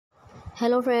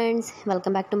Hello friends,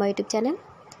 welcome back to my YouTube channel.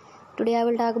 Today I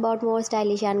will talk about more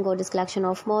stylish and gorgeous collection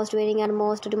of most wearing and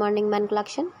most demanding men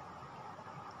collection.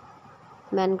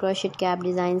 Men crochet cap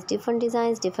designs,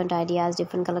 different ideas,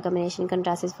 different color combination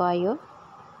contrasts for you.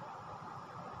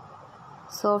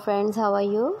 So friends, how are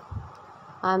you?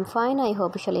 I'm fine. I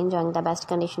hope you shall enjoying the best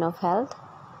condition of health.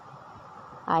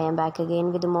 I am back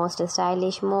again with the most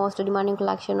stylish, most demanding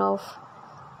collection of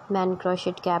men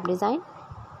crochet cap design.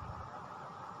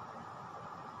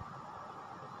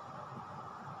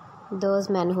 Those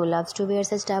men who loves to wear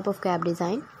such type of cap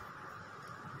design.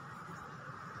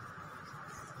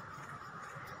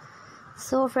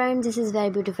 So friends, this is very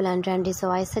beautiful and trendy, so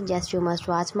I suggest you must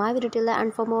watch my video till the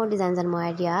end for more designs and more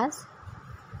ideas.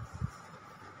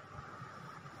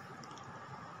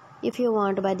 If you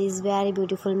want to buy this very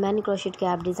beautiful men crochet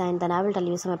cap design, then I will tell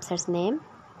you some websites name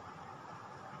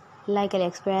like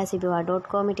AliExpress,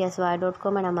 eBay.com,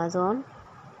 etsy.com and Amazon.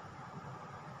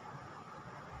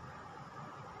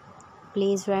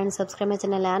 Please friends, subscribe my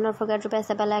channel and don't forget to press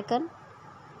the bell icon.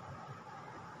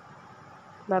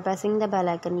 By pressing the bell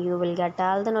icon, you will get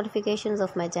all the notifications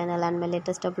of my channel and my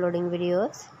latest uploading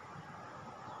videos.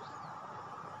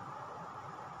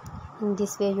 In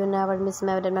this way, you never miss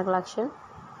my video collection.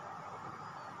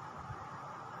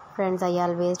 Friends, I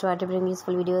always try to bring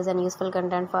useful videos and useful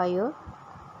content for you.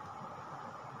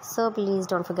 So please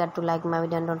don't forget to like my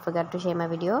video and don't forget to share my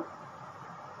video.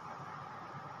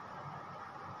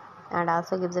 And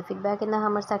also give the feedback in the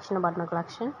comment section about my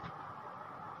collection.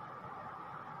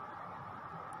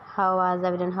 How was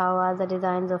the video and how was the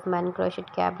designs of men crochet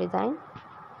cap design?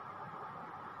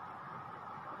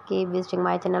 Keep visiting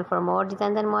my channel for more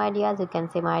designs and more ideas. You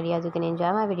can see my ideas, you can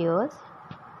enjoy my videos.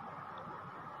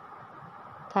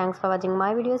 Thanks for watching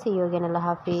my video. See you again. Allah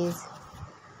Hafiz.